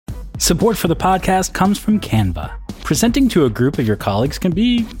Support for the podcast comes from Canva. Presenting to a group of your colleagues can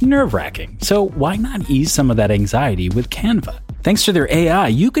be nerve-wracking, so why not ease some of that anxiety with Canva? Thanks to their AI,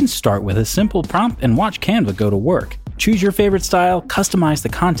 you can start with a simple prompt and watch Canva go to work. Choose your favorite style, customize the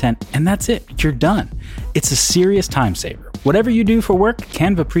content, and that's it. You're done. It's a serious time saver. Whatever you do for work,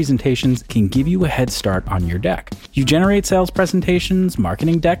 Canva presentations can give you a head start on your deck. You generate sales presentations,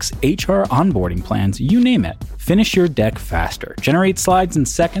 marketing decks, HR onboarding plans, you name it. Finish your deck faster. Generate slides in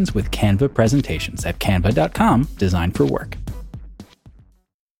seconds with Canva presentations at canva.com, designed for work.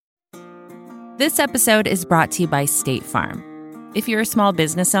 This episode is brought to you by State Farm. If you're a small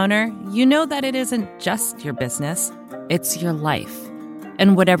business owner, you know that it isn't just your business, it's your life.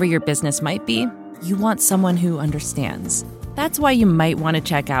 And whatever your business might be, you want someone who understands. That's why you might want to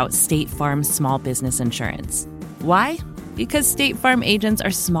check out State Farm's small business insurance. Why? Because State Farm agents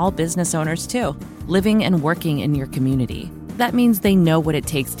are small business owners too, living and working in your community. That means they know what it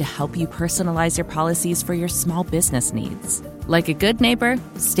takes to help you personalize your policies for your small business needs. Like a good neighbor,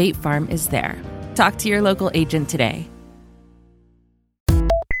 State Farm is there. Talk to your local agent today.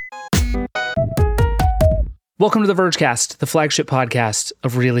 Welcome to the Vergecast, the flagship podcast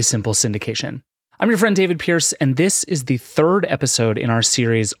of really simple syndication. I'm your friend David Pierce, and this is the third episode in our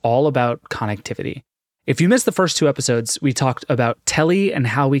series all about connectivity. If you missed the first two episodes, we talked about Telly and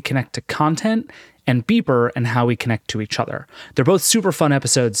how we connect to content, and Beeper and how we connect to each other. They're both super fun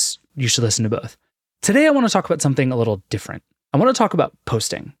episodes. You should listen to both. Today, I want to talk about something a little different. I want to talk about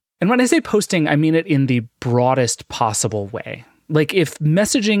posting. And when I say posting, I mean it in the broadest possible way. Like, if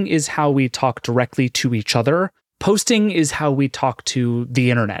messaging is how we talk directly to each other, posting is how we talk to the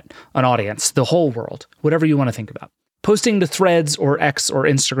internet, an audience, the whole world, whatever you want to think about. Posting to Threads or X or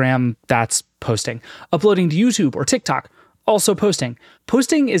Instagram, that's posting. Uploading to YouTube or TikTok, also posting.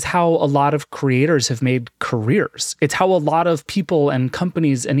 Posting is how a lot of creators have made careers. It's how a lot of people and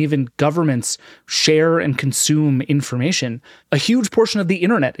companies and even governments share and consume information. A huge portion of the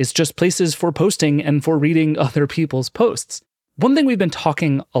internet is just places for posting and for reading other people's posts. One thing we've been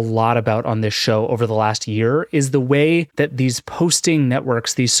talking a lot about on this show over the last year is the way that these posting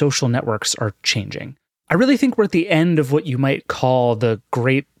networks, these social networks, are changing. I really think we're at the end of what you might call the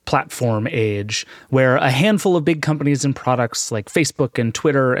great platform age, where a handful of big companies and products like Facebook and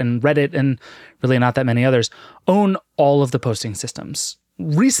Twitter and Reddit and really not that many others own all of the posting systems.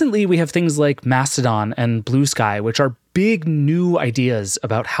 Recently, we have things like Mastodon and Blue Sky, which are big new ideas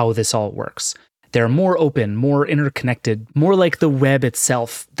about how this all works. They're more open, more interconnected, more like the web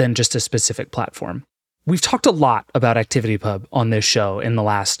itself than just a specific platform. We've talked a lot about ActivityPub on this show in the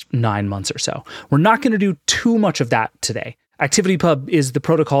last 9 months or so. We're not going to do too much of that today. ActivityPub is the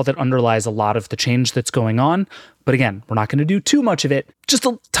protocol that underlies a lot of the change that's going on. But again, we're not going to do too much of it, just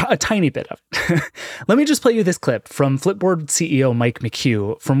a tiny bit of it. Let me just play you this clip from Flipboard CEO Mike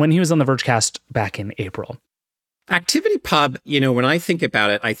McHugh from when he was on the Vergecast back in April. ActivityPub, when I think about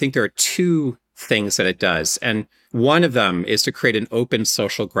it, I think there are two things that it does. And one of them is to create an open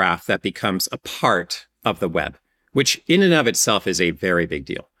social graph that becomes a part of the web, which in and of itself is a very big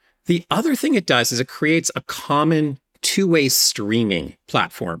deal. The other thing it does is it creates a common two-way streaming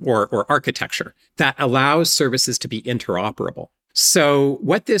platform or architecture that allows services to be interoperable. So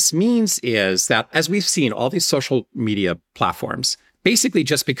what this means is that, as we've seen, all these social media platforms basically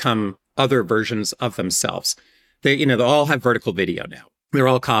just become other versions of themselves. They all have vertical video now. They're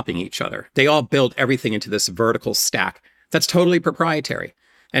all copying each other. They all build everything into this vertical stack that's totally proprietary.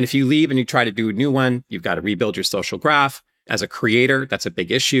 And if you leave and you try to do a new one, you've got to rebuild your social graph. As a creator, that's a big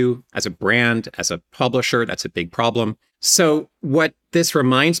issue. As a brand, as a publisher, that's a big problem. So what this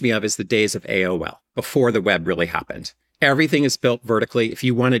reminds me of is the days of AOL, before the web really happened. Everything is built vertically. If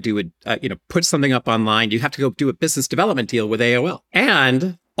you want to do put something up online, you have to go do a business development deal with AOL.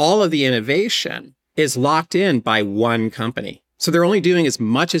 And all of the innovation is locked in by one company. So they're only doing as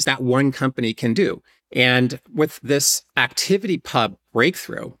much as that one company can do. And with this ActivityPub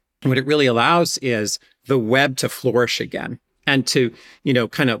breakthrough, what it really allows is the web to flourish again and to,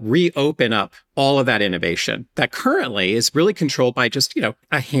 kind of reopen up all of that innovation that currently is really controlled by just,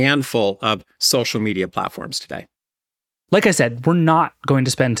 a handful of social media platforms today. Like I said, we're not going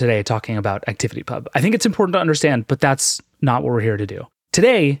to spend today talking about ActivityPub. I think it's important to understand, but that's not what we're here to do.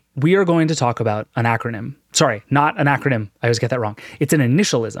 Today, we are going to talk about an acronym. Sorry, not an acronym. I always get that wrong. It's an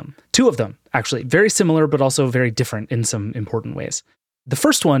initialism. Two of them, actually. Very similar, but also very different in some important ways. The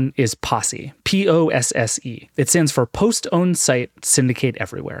first one is POSSE, P-O-S-S-E. It stands for Post-Owned Site Syndicate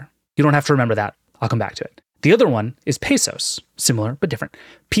Everywhere. You don't have to remember that. I'll come back to it. The other one is PESOS, similar but different.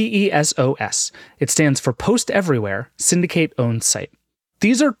 P-E-S-O-S. It stands for Post Everywhere Syndicate Owned Site.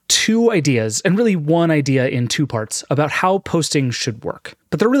 These are two ideas, and really one idea in two parts, about how posting should work.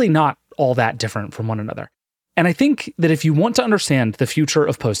 But they're really not all that different from one another. And I think that if you want to understand the future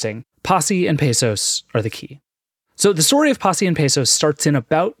of posting, POSSE and Pesos are the key. So the story of POSSE and Pesos starts in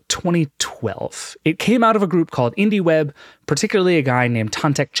about 2012. It came out of a group called IndieWeb, particularly a guy named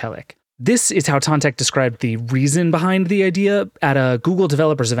Tantek Celik. This is how Tantek described the reason behind the idea at a Google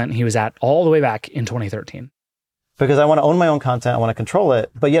developers event he was at all the way back in 2013. Because I want to own my own content, I want to control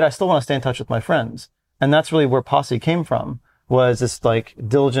it, but yet I still want to stay in touch with my friends. And that's really where POSSE came from, was this like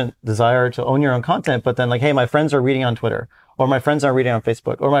diligent desire to own your own content, but then like, hey, my friends are reading on Twitter, or my friends are reading on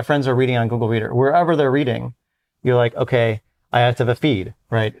Facebook, or my friends are reading on Google Reader. Wherever they're reading, you're like, okay, I have to have a feed,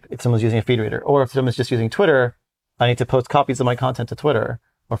 right? If someone's using a feed reader, or if someone's just using Twitter, I need to post copies of my content to Twitter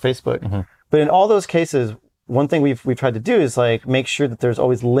or Facebook. Mm-hmm. But in all those cases, one thing we've tried to do is like make sure that there's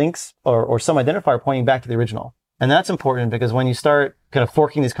always links or some identifier pointing back to the original. And that's important because when you start kind of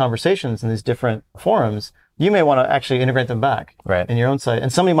forking these conversations in these different forums, you may want to actually integrate them back in your own site.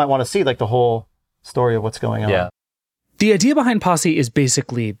 And somebody might want to see like the whole story of what's going on. Yeah. The idea behind POSSE is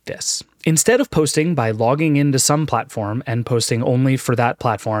basically this. Instead of posting by logging into some platform and posting only for that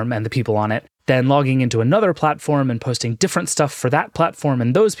platform and the people on it, then logging into another platform and posting different stuff for that platform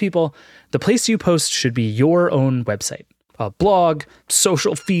and those people, the place you post should be your own website. A blog,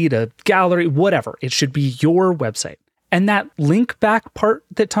 social feed, a gallery, whatever. It should be your website. And that link back part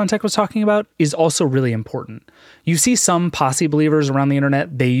that Tantek was talking about is also really important. You see some POSSE believers around the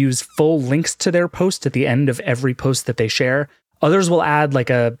internet, they use full links to their post at the end of every post that they share. Others will add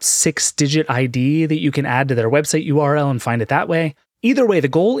like a 6-digit ID that you can add to their website URL and find it that way. Either way, the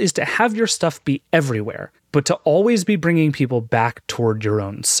goal is to have your stuff be everywhere, but to always be bringing people back toward your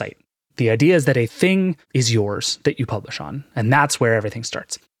own site. The idea is that a thing is yours that you publish on, and that's where everything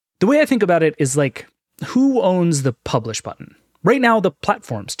starts. The way I think about it is like, who owns the publish button? Right now, the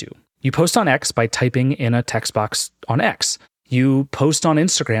platforms do. You post on X by typing in a text box on X. You post on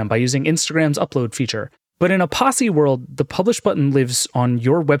Instagram by using Instagram's upload feature. But in a POSSE world, the publish button lives on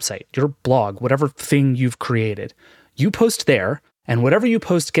your website, your blog, whatever thing you've created. You post there, and whatever you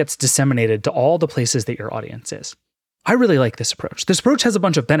post gets disseminated to all the places that your audience is. I really like this approach. This approach has a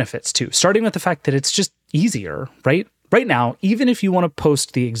bunch of benefits too, starting with the fact that it's just easier, right? Right now, even if you want to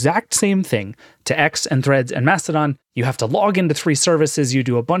post the exact same thing to X and Threads and Mastodon, you have to log into 3 services, you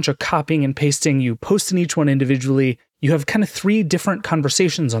do a bunch of copying and pasting, you post in each one individually, you have kind of 3 different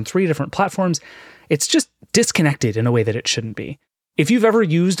conversations on 3 different platforms. It's just disconnected in a way that it shouldn't be. If you've ever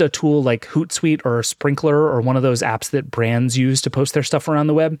used a tool like Hootsuite or Sprinkler or one of those apps that brands use to post their stuff around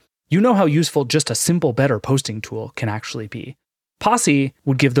the web, you know how useful just a simple, better posting tool can actually be. POSSE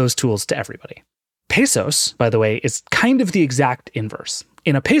would give those tools to everybody. Pesos, by the way, is kind of the exact inverse.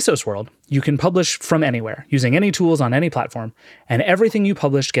 In a Pesos world, you can publish from anywhere, using any tools on any platform, and everything you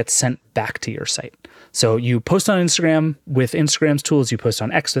publish gets sent back to your site. So you post on Instagram with Instagram's tools, you post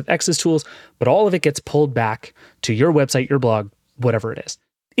on X with X's tools, but all of it gets pulled back to your website, your blog, whatever it is.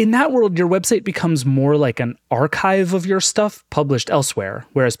 In that world, your website becomes more like an archive of your stuff published elsewhere,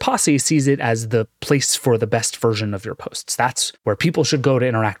 whereas POSSE sees it as the place for the best version of your posts. That's where people should go to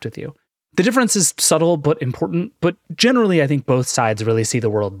interact with you. The difference is subtle but important, but generally I think both sides really see the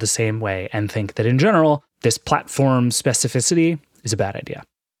world the same way and think that in general, this platform specificity is a bad idea.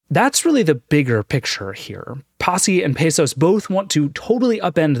 That's really the bigger picture here. POSSE and Pesos both want to totally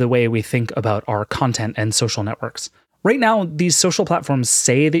upend the way we think about our content and social networks. Right now, these social platforms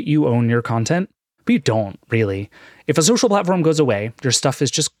say that you own your content, but you don't, really. If a social platform goes away, your stuff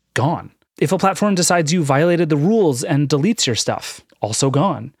is just gone. If a platform decides you violated the rules and deletes your stuff, also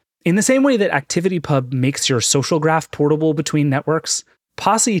gone. In the same way that ActivityPub makes your social graph portable between networks,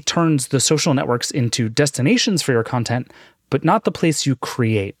 POSSE turns the social networks into destinations for your content, but not the place you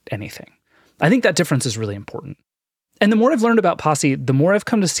create anything. I think that difference is really important. And the more I've learned about POSSE, the more I've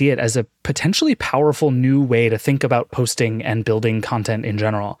come to see it as a potentially powerful new way to think about posting and building content in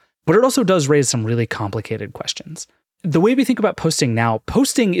general. But it also does raise some really complicated questions. The way we think about posting now,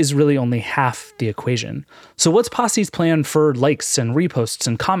 posting is really only half the equation. So what's POSSE's plan for likes and reposts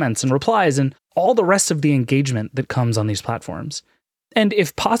and comments and replies and all the rest of the engagement that comes on these platforms? And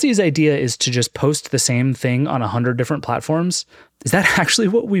if POSSE's idea is to just post the same thing on 100 different platforms, is that actually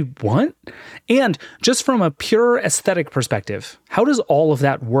what we want? And just from a pure aesthetic perspective, how does all of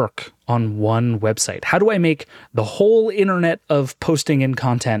that work on one website? How do I make the whole internet of posting and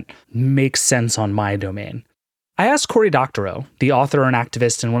content make sense on my domain? I asked Cory Doctorow, the author and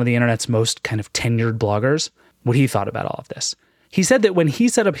activist and one of the internet's most kind of tenured bloggers, what he thought about all of this. He said that when he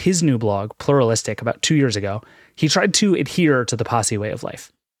set up his new blog, Pluralistic, about 2 years ago, he tried to adhere to the POSSE way of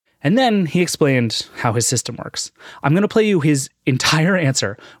life. And then he explained how his system works. I'm going to play you his entire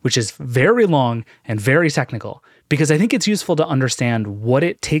answer, which is very long and very technical, because I think it's useful to understand what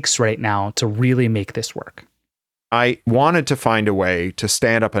it takes right now to really make this work. I wanted to find a way to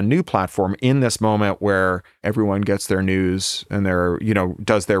stand up a new platform in this moment where everyone gets their news and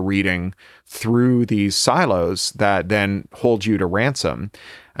does their reading through these silos that then hold you to ransom.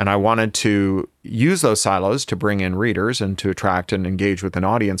 And I wanted to use those silos to bring in readers and to attract and engage with an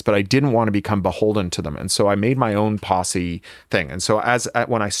audience, but I didn't want to become beholden to them. And so I made my own POSSE thing. And so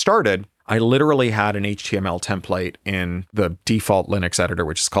when I started, I literally had an HTML template in the default Linux editor,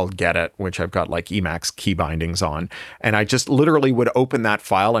 which is called Gedit, which I've got like Emacs key bindings on. And I just literally would open that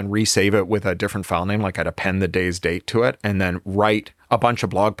file and resave it with a different file name, like I'd append the day's date to it, and then write a bunch of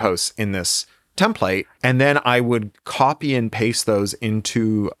blog posts in this template. And then I would copy and paste those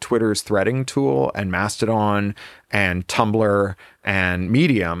into Twitter's threading tool and Mastodon and Tumblr and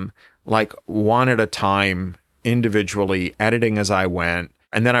Medium, like one at a time, individually, editing as I went.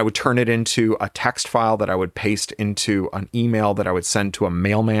 And then I would turn it into a text file that I would paste into an email that I would send to a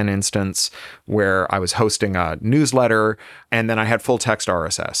mailman instance where I was hosting a newsletter. And then I had full text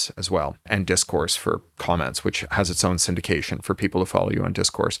RSS as well, and Discourse for comments, which has its own syndication for people who follow you on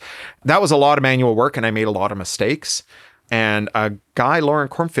Discourse. That was a lot of manual work, and I made a lot of mistakes. And a guy, Lauren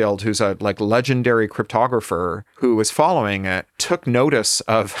Kornfield, who's a legendary cryptographer who was following it, took notice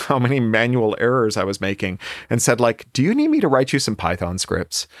of how many manual errors I was making and said, do you need me to write you some Python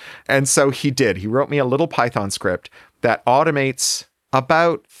scripts? And so he did. He wrote me a little Python script that automates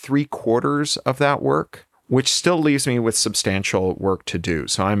about 3/4 of that work, which still leaves me with substantial work to do.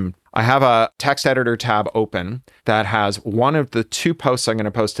 So I have a text editor tab open that has one of the 2 posts I'm going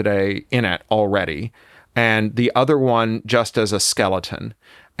to post today in it already, and the other one just as a skeleton.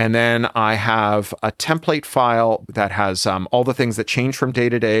 And then I have a template file that has all the things that change from day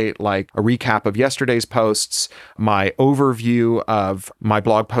to day, like a recap of yesterday's posts, my overview of my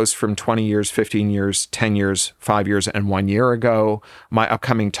blog posts from 20 years, 15 years, 10 years, 5 years, and 1 year ago, my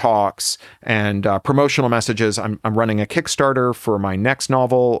upcoming talks, and promotional messages. I'm running a Kickstarter for my next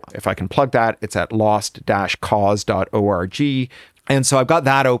novel. If I can plug that, it's at lost-cause.org. And so I've got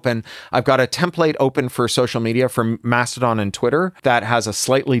that open. I've got a template open for social media from Mastodon and Twitter that has a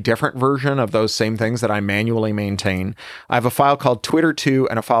slightly different version of those same things that I manually maintain. I have a file called Twitter 2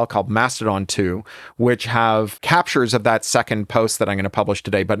 and a file called Mastodon 2, which have captures of that second post that I'm going to publish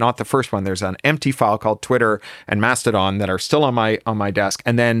today, but not the first one. There's an empty file called Twitter and Mastodon that are still on my desk.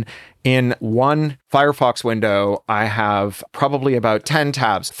 And then in one Firefox window, I have probably about 10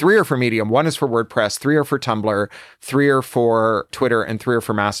 tabs. 3 are for Medium, 1 is for WordPress, 3 are for Tumblr, 3 are for Twitter, and 3 are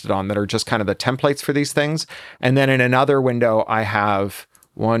for Mastodon that are just kind of the templates for these things. And then in another window, I have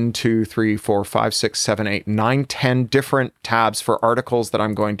 1, 2, 3, 4, 5, 6, 7, 8, 9, 10 different tabs for articles that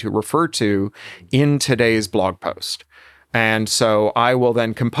I'm going to refer to in today's blog post. And so I will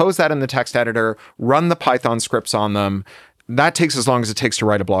then compose that in the text editor, run the Python scripts on them. That takes as long as it takes to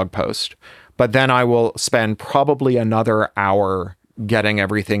write a blog post. But then I will spend probably another hour getting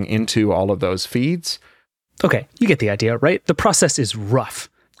everything into all of those feeds. Okay, you get the idea, right? The process is rough.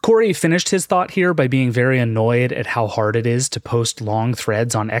 Corey finished his thought here by being very annoyed at how hard it is to post long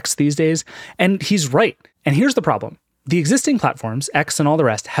threads on X these days. And he's right. And here's the problem. The existing platforms, X and all the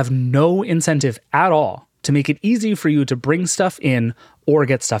rest, have no incentive at all to make it easy for you to bring stuff in or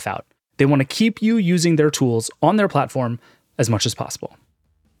get stuff out. They want to keep you using their tools on their platform as much as possible.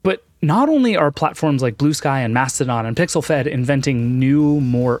 But not only are platforms like Blue Sky and Mastodon and PixelFed inventing new,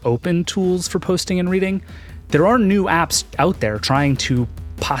 more open tools for posting and reading, there are new apps out there trying to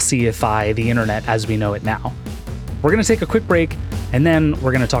POSSEify the internet as we know it now. We're going to take a quick break, and then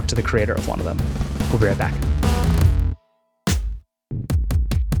we're going to talk to the creator of one of them. We'll be right back.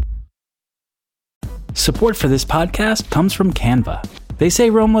 Support for this podcast comes from Canva. They say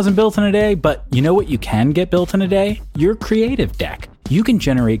Rome wasn't built in a day, but you know what you can get built in a day? Your creative deck. You can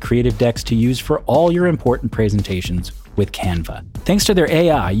generate creative decks to use for all your important presentations with Canva. Thanks to their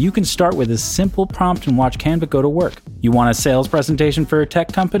AI, you can start with a simple prompt and watch Canva go to work. You want a sales presentation for a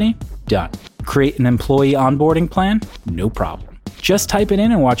tech company? Done. Create an employee onboarding plan? No problem. Just type it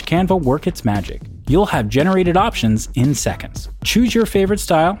in and watch Canva work its magic. You'll have generated options in seconds. Choose your favorite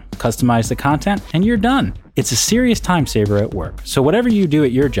style, customize the content, and you're done. It's a serious time saver at work, so whatever you do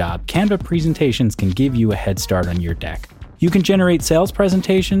at your job, Canva presentations can give you a head start on your deck. You can generate sales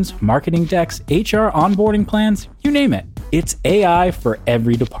presentations, marketing decks, HR onboarding plans, you name it. It's AI for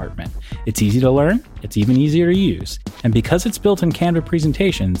every department. It's easy to learn, it's even easier to use. And because it's built in Canva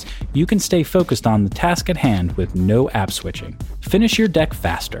presentations, you can stay focused on the task at hand with no app switching. Finish your deck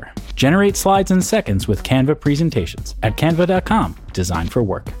faster. Generate slides in seconds with Canva presentations at canva.com, designed for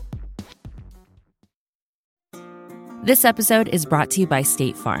work. This episode is brought to you by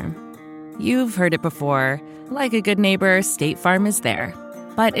State Farm. You've heard it before. Like a good neighbor, State Farm is there.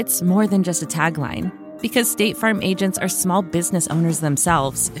 But it's more than just a tagline, because State Farm agents are small business owners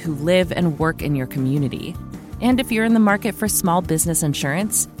themselves who live and work in your community. And if you're in the market for small business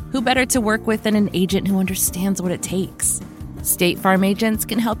insurance, who better to work with than an agent who understands what it takes? State Farm agents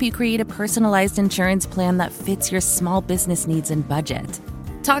can help you create a personalized insurance plan that fits your small business needs and budget.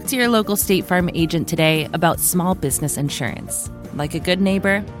 Talk to your local State Farm agent today about small business insurance. Like a good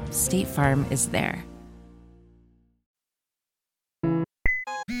neighbor, State Farm is there. All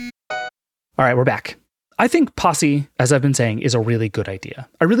right, we're back. I think Posse, as I've been saying, is a really good idea.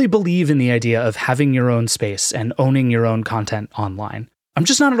 I really believe in the idea of having your own space and owning your own content online. I'm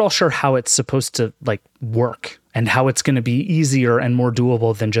just not at all sure how it's supposed to work and how it's going to be easier and more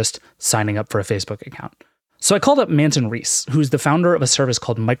doable than just signing up for a Facebook account. So I called up Manton Rees, who's the founder of a service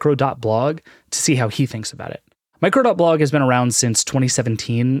called Micro.blog, to see how he thinks about it. Micro.blog has been around since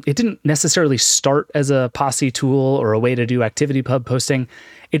 2017. It didn't necessarily start as a Posse tool or a way to do ActivityPub posting.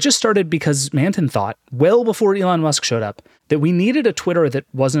 It just started because Manton thought, well before Elon Musk showed up, that we needed a Twitter that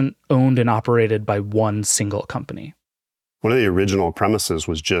wasn't owned and operated by one single company. One of the original premises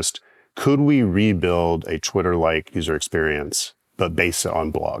was just, could we rebuild a Twitter-like user experience, but base it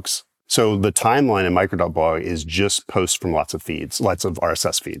on blogs? So the timeline in Micro.blog is just posts from lots of feeds, lots of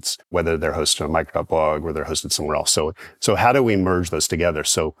RSS feeds, whether they're hosted on Micro.blog or they're hosted somewhere else. So how do we merge those together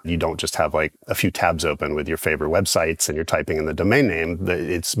so you don't just have a few tabs open with your favorite websites and you're typing in the domain name?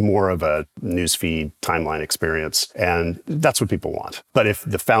 It's more of a newsfeed timeline experience. And that's what people want. But if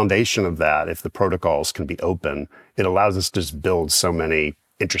the foundation of that, if the protocols can be open, it allows us to just build so many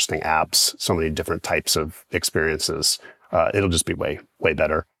interesting apps, so many different types of experiences. It'll just be way, way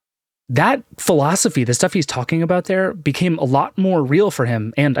better. That philosophy, the stuff he's talking about there, became a lot more real for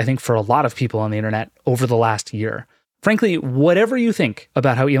him, and I think for a lot of people on the internet over the last year. Frankly, whatever you think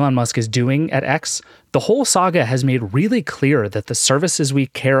about how Elon Musk is doing at X, the whole saga has made really clear that the services we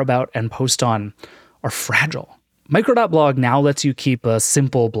care about and post on are fragile. Micro.blog now lets you keep a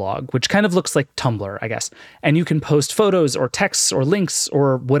simple blog, which kind of looks like Tumblr, I guess, and you can post photos or texts or links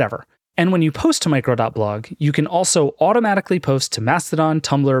or whatever. And when you post to Micro.blog, you can also automatically post to Mastodon,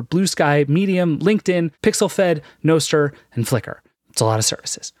 Tumblr, Blue Sky, Medium, LinkedIn, PixelFed, Nostr, and Flickr. It's a lot of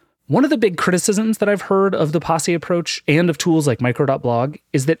services. One of the big criticisms that I've heard of the Posse approach and of tools like Micro.blog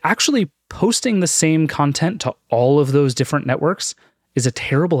is that actually posting the same content to all of those different networks is a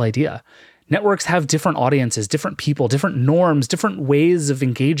terrible idea. Networks have different audiences, different people, different norms, different ways of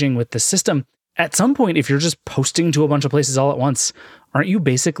engaging with the system. At some point, if you're just posting to a bunch of places all at once, aren't you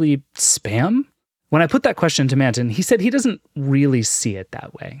basically spam? When I put that question to Manton, he said he doesn't really see it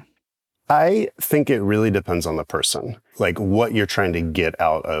that way. I think it really depends on the person, what you're trying to get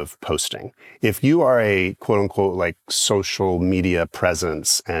out of posting. If you are a quote unquote social media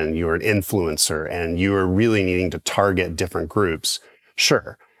presence and you're an influencer and you are really needing to target different groups,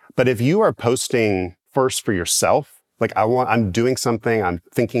 sure. But if you are posting first for yourself, I'm doing something, I'm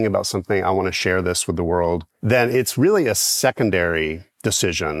thinking about something, I want to share this with the world, then it's really a secondary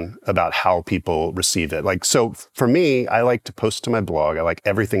decision about how people receive it. So for me, I like to post to my blog. I like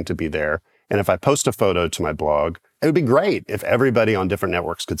everything to be there. And if I post a photo to my blog, it would be great if everybody on different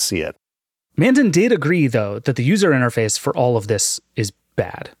networks could see it. Manton did agree, though, that the user interface for all of this is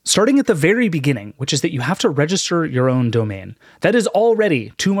bad. Starting at the very beginning, which is that you have to register your own domain. That is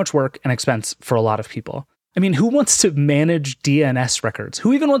already too much work and expense for a lot of people. I mean, who wants to manage DNS records?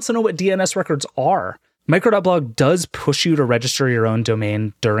 Who even wants to know what DNS records are? Micro.blog does push you to register your own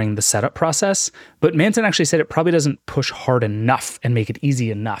domain during the setup process, but Manton actually said it probably doesn't push hard enough and make it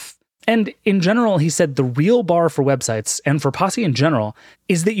easy enough. And in general, he said the real bar for websites, and for Posse in general,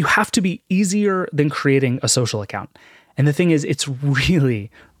 is that you have to be easier than creating a social account. And the thing is, it's really,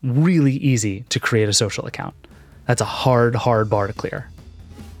 really easy to create a social account. That's a hard bar to clear.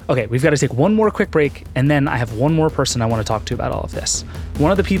 Okay, we've got to take one more quick break, and then I have one more person I want to talk to about all of this. One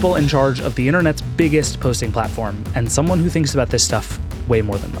of the people in charge of the internet's biggest posting platform, and someone who thinks about this stuff way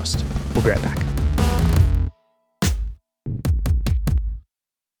more than most. We'll be right back.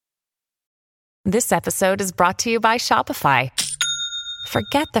 This episode is brought to you by Shopify.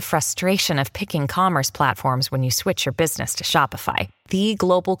 Forget the frustration of picking commerce platforms when you switch your business to Shopify, the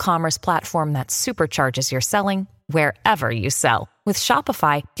global commerce platform that supercharges your selling wherever you sell. With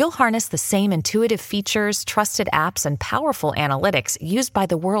Shopify, you'll harness the same intuitive features, trusted apps, and powerful analytics used by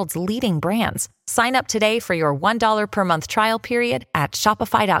the world's leading brands. Sign up today for your $1 per month trial period at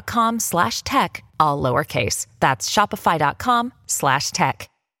shopify.com/tech, all lowercase. That's shopify.com/tech.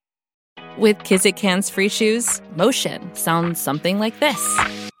 With Kizik hands-free shoes, motion sounds something like this.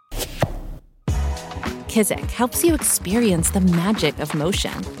 Kizik helps you experience the magic of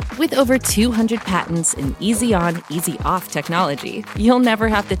motion. With over 200 patents and easy-on, easy-off technology, you'll never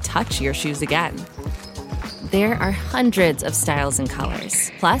have to touch your shoes again. There are hundreds of styles and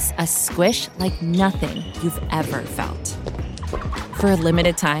colors, plus a squish like nothing you've ever felt. For a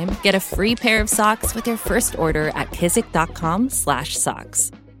limited time, get a free pair of socks with your first order at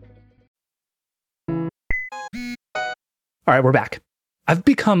kizik.com/socks. All right, we're back. I've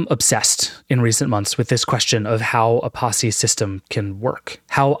become obsessed in recent months with this question of how a POSSE system can work.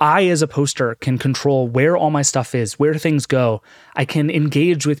 How I, as a poster, can control where all my stuff is, where things go. I can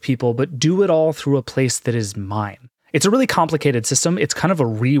engage with people, but do it all through a place that is mine. It's a really complicated system. It's kind of a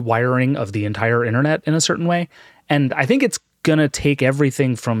rewiring of the entire internet in a certain way. And I think it's going to take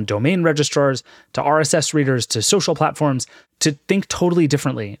everything from domain registrars to RSS readers to social platforms to think totally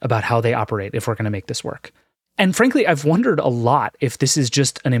differently about how they operate if we're going to make this work. And frankly, I've wondered a lot if this is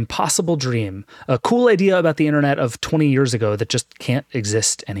just an impossible dream, a cool idea about the internet of 20 years ago that just can't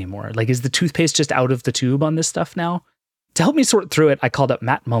exist anymore. Like, is the toothpaste just out of the tube on this stuff now? To help me sort through it, I called up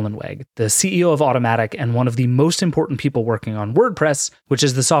Matt Mullenweg, the CEO of Automatic and one of the most important people working on WordPress, which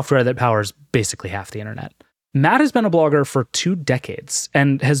is the software that powers basically half the internet. Matt has been a blogger for 2 decades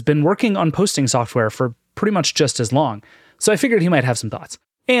and has been working on posting software for pretty much just as long. So I figured he might have some thoughts.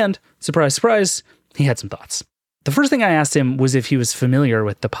 And, surprise, surprise, he had some thoughts. The first thing I asked him was if he was familiar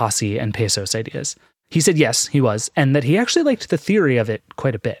with the POSSE and Pesos ideas. He said yes, he was, and that he actually liked the theory of it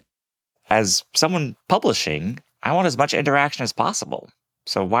quite a bit. As someone publishing, I want as much interaction as possible.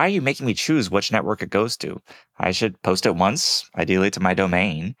 So why are you making me choose which network it goes to? I should post it once, ideally to my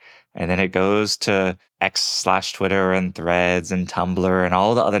domain, and then it goes to X/Twitter and Threads and Tumblr and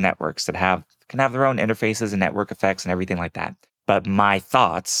all the other networks that can have their own interfaces and network effects and everything like that. But my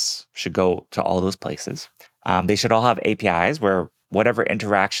thoughts should go to all those places. They should all have APIs where whatever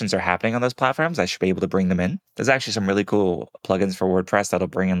interactions are happening on those platforms, I should be able to bring them in. There's actually some really cool plugins for WordPress that'll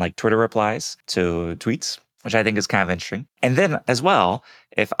bring in like Twitter replies to tweets, which I think is kind of interesting. And then as well,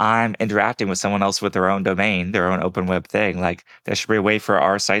 if I'm interacting with someone else with their own domain, their own open web thing, like there should be a way for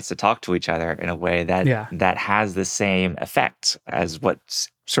our sites to talk to each other in a way that has the same effect as what's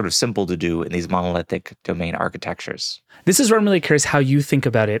sort of simple to do in these monolithic domain architectures. This is where I'm really curious how you think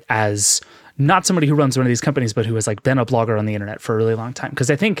about it as not somebody who runs one of these companies, but who has like been a blogger on the internet for a really long time. Because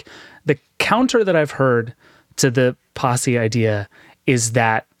I think the counter that I've heard to the POSSE idea is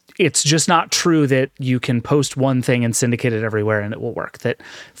that it's just not true that you can post one thing and syndicate it everywhere and it will work. That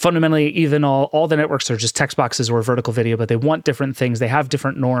fundamentally, even all the networks are just text boxes or vertical video, but they want different things. They have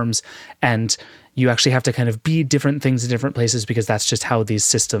different norms, and you actually have to kind of be different things in different places because that's just how these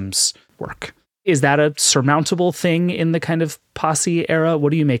systems work. Is that a surmountable thing in the kind of POSSE era?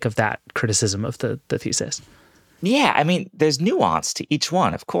 What do you make of that criticism of the thesis? Yeah, I mean, there's nuance to each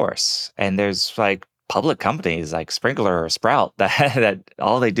one, of course. And there's like public companies like Sprinkler or Sprout that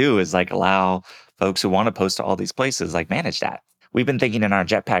all they do is like allow folks who want to post to all these places, like manage that. We've been thinking in our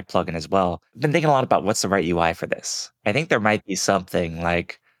Jetpack plugin as well. We've been thinking a lot about what's the right UI for this. I think there might be something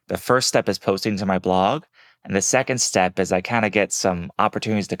like the first step is posting to my blog. And the second step is I kind of get some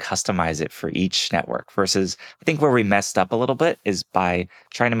opportunities to customize it for each network versus I think where we messed up a little bit is by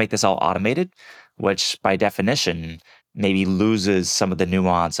trying to make this all automated, which by definition maybe loses some of the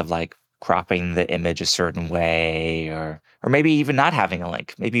nuance of like cropping the image a certain way or maybe even not having a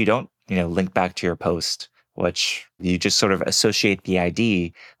link. Maybe you don't, link back to your post, which you just sort of associate the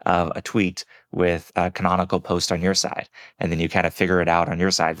ID of a tweet with a canonical post on your side. And then you kind of figure it out on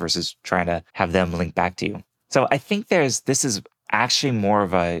your side versus trying to have them link back to you. So I think this is actually more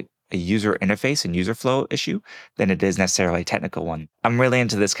of a user interface and user flow issue than it is necessarily a technical one. I'm really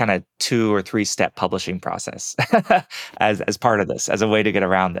into this kind of 2 or 3 step publishing process as part of this, as a way to get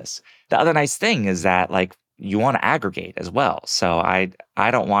around this. The other nice thing is that like you want to aggregate as well. So I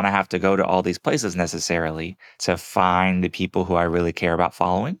don't want to have to go to all these places necessarily to find the people who I really care about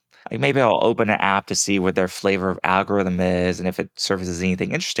following. Like maybe I'll open an app to see what their flavor of algorithm is and if it surfaces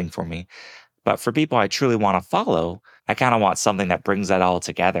anything interesting for me. But for people I truly want to follow, I kind of want something that brings that all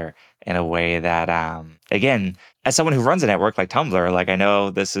together in a way that, again, as someone who runs a network like Tumblr, like I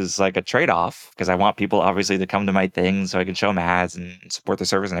know this is like a trade-off because I want people obviously to come to my thing so I can show them ads and support the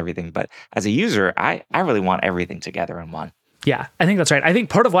service and everything. But as a user, I really want everything together in one. Yeah, I think that's right. I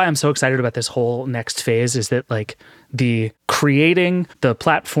think part of why I'm so excited about this whole next phase is that like the creating, the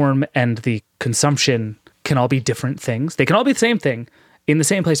platform, and the consumption can all be different things. They can all be the same thing in the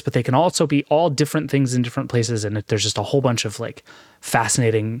same place, but they can also be all different things in different places. And there's just a whole bunch of like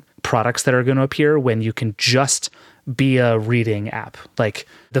fascinating products that are going to appear when you can just be a reading app. Like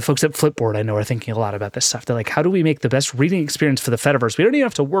the folks at Flipboard I know are thinking a lot about this stuff. They're like, how do we make the best reading experience for the Fediverse? We don't even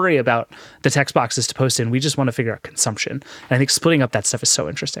have to worry about the text boxes to post in. We just want to figure out consumption. And I think splitting up that stuff is so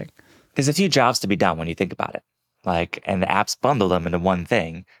interesting. There's a few jobs to be done when you think about it. Like, and the apps bundle them into one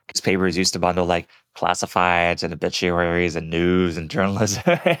thing. Because papers used to bundle like classifieds and obituaries and news and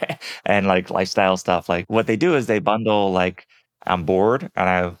journalism and like lifestyle stuff. Like what they do is they bundle like, I'm bored and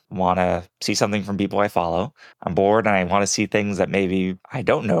I want to see something from people I follow. I'm bored and I want to see things that maybe I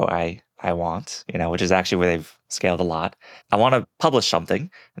don't know I want, which is actually where they've scaled a lot. I want to publish something.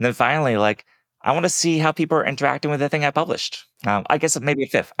 And then finally, like, I want to see how people are interacting with the thing I published. I guess maybe a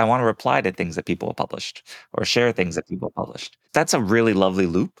fifth. I want to reply to things that people have published or share things that people have published. That's a really lovely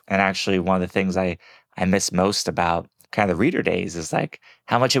loop. And actually, one of the things I miss most about kind of the reader days is like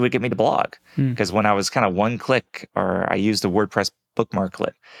how much it would get me to blog. Because when I was kind of one click, or I used a WordPress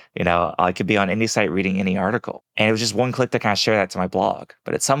bookmarklet, I could be on any site reading any article. And it was just one click to kind of share that to my blog.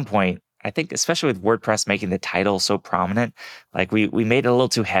 But at some point, I think especially with WordPress making the title so prominent, like we made it a little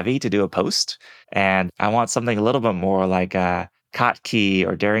too heavy to do a post. And I want something a little bit more like Kotkey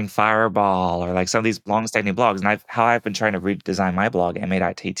or Daring Fireball or like some of these long-standing blogs. And how I've been trying to redesign my blog,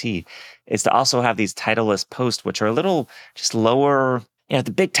 ma.tt, is to also have these titleless posts, which are a little just lower. The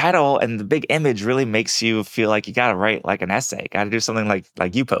big title and the big image really makes you feel like you got to write like an essay. Got to do something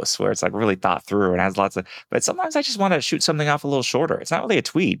like you post where it's like really thought through and has lots of, but sometimes I just want to shoot something off a little shorter. It's not really a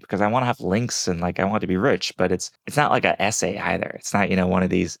tweet because I want to have links and like I want it to be rich, but it's not like an essay either. It's not, one of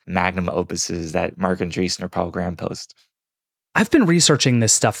these magnum opuses that Mark Andreessen or Paul Graham post. I've been researching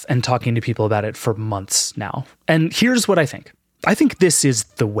this stuff and talking to people about it for months now. And here's what I think. I think this is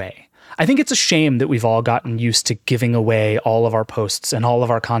the way. I think it's a shame that we've all gotten used to giving away all of our posts and all of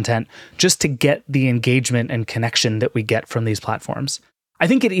our content just to get the engagement and connection that we get from these platforms. I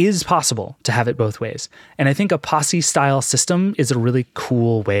think it is possible to have it both ways. And I think a POSSE-style system is a really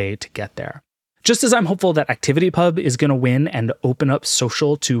cool way to get there. Just as I'm hopeful that ActivityPub is going to win and open up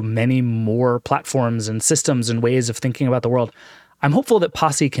social to many more platforms and systems and ways of thinking about the world, I'm hopeful that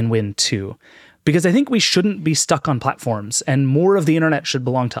POSSE can win too. Because I think we shouldn't be stuck on platforms, and more of the internet should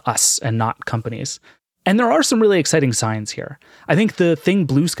belong to us and not companies. And there are some really exciting signs here. I think the thing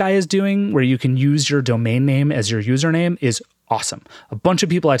Blue Sky is doing, where you can use your domain name as your username, is awesome. A bunch of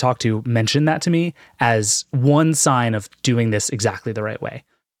people I talked to mentioned that to me as one sign of doing this exactly the right way.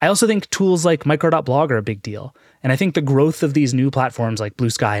 I also think tools like micro.blog are a big deal. And I think the growth of these new platforms like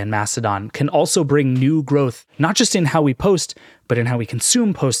Blue Sky and Mastodon can also bring new growth, not just in how we post, but in how we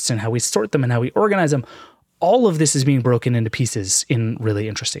consume posts and how we sort them and how we organize them. All of this is being broken into pieces in really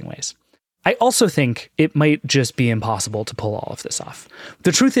interesting ways. I also think it might just be impossible to pull all of this off.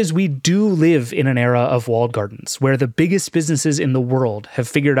 The truth is, we do live in an era of walled gardens where the biggest businesses in the world have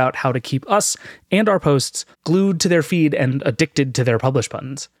figured out how to keep us and our posts glued to their feed and addicted to their publish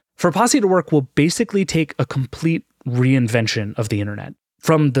buttons. For POSSE to work will basically take a complete reinvention of the internet.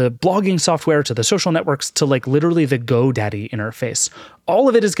 From the blogging software to the social networks to like literally the GoDaddy interface. All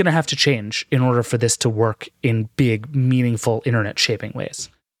of it is going to have to change in order for this to work in big, meaningful internet shaping ways.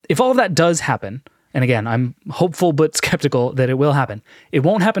 If all of that does happen, and again, I'm hopeful but skeptical that it will happen, it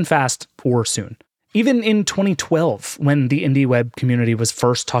won't happen fast or soon. Even in 2012, when the indie web community was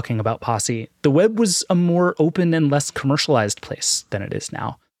first talking about POSSE, the web was a more open and less commercialized place than it is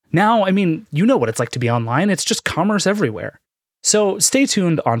now. Now, I mean, you know what it's like to be online. It's just commerce everywhere. So stay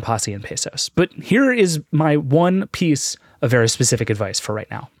tuned on POSSE and Pesos. But here is my one piece of very specific advice for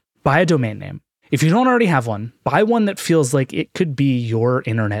right now. Buy a domain name. If you don't already have one, buy one that feels like it could be your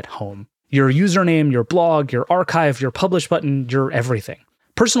internet home. Your username, your blog, your archive, your publish button, your everything.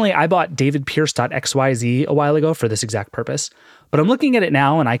 Personally, I bought davidpierce.xyz a while ago for this exact purpose, but I'm looking at it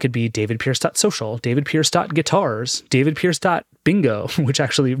now and I could be davidpierce.social, davidpierce.guitars, davidpierce.bingo, which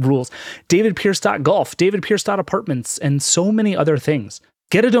actually rules, davidpierce.golf, davidpierce.apartments, and so many other things.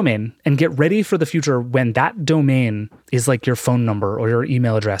 Get a domain and get ready for the future when that domain is like your phone number or your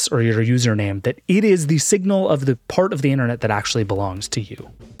email address or your username, that it is the signal of the part of the internet that actually belongs to you.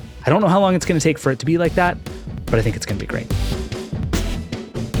 I don't know how long it's going to take for it to be like that, but I think it's going to be great.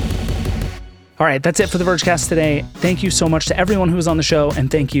 All right, that's it for the Vergecast today. Thank you so much to everyone who was on the show,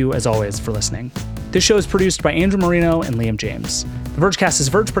 and thank you, as always, for listening. This show is produced by Andrew Marino and Liam James. The Vergecast is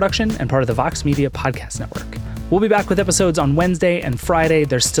Verge production and part of the Vox Media Podcast Network. We'll be back with episodes on Wednesday and Friday.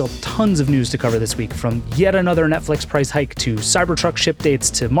 There's still tons of news to cover this week, from yet another Netflix price hike to Cybertruck ship dates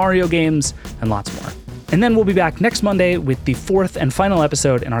to Mario games and lots more. And then we'll be back next Monday with the fourth and final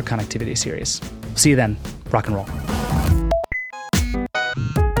episode in our connectivity series. See you then. Rock and roll.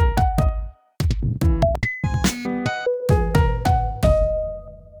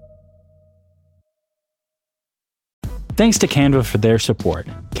 Thanks to Canva for their support.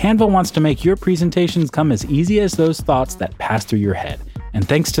 Canva wants to make your presentations come as easy as those thoughts that pass through your head. And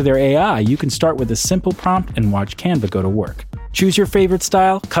thanks to their AI, you can start with a simple prompt and watch Canva go to work. Choose your favorite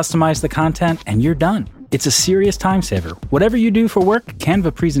style, customize the content, and you're done. It's a serious time saver. Whatever you do for work,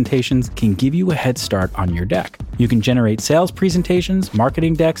 Canva presentations can give you a head start on your deck. You can generate sales presentations,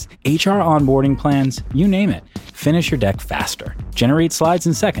 marketing decks, HR onboarding plans, you name it. Finish your deck faster. Generate slides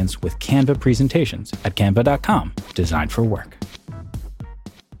in seconds with Canva presentations at canva.com, designed for work.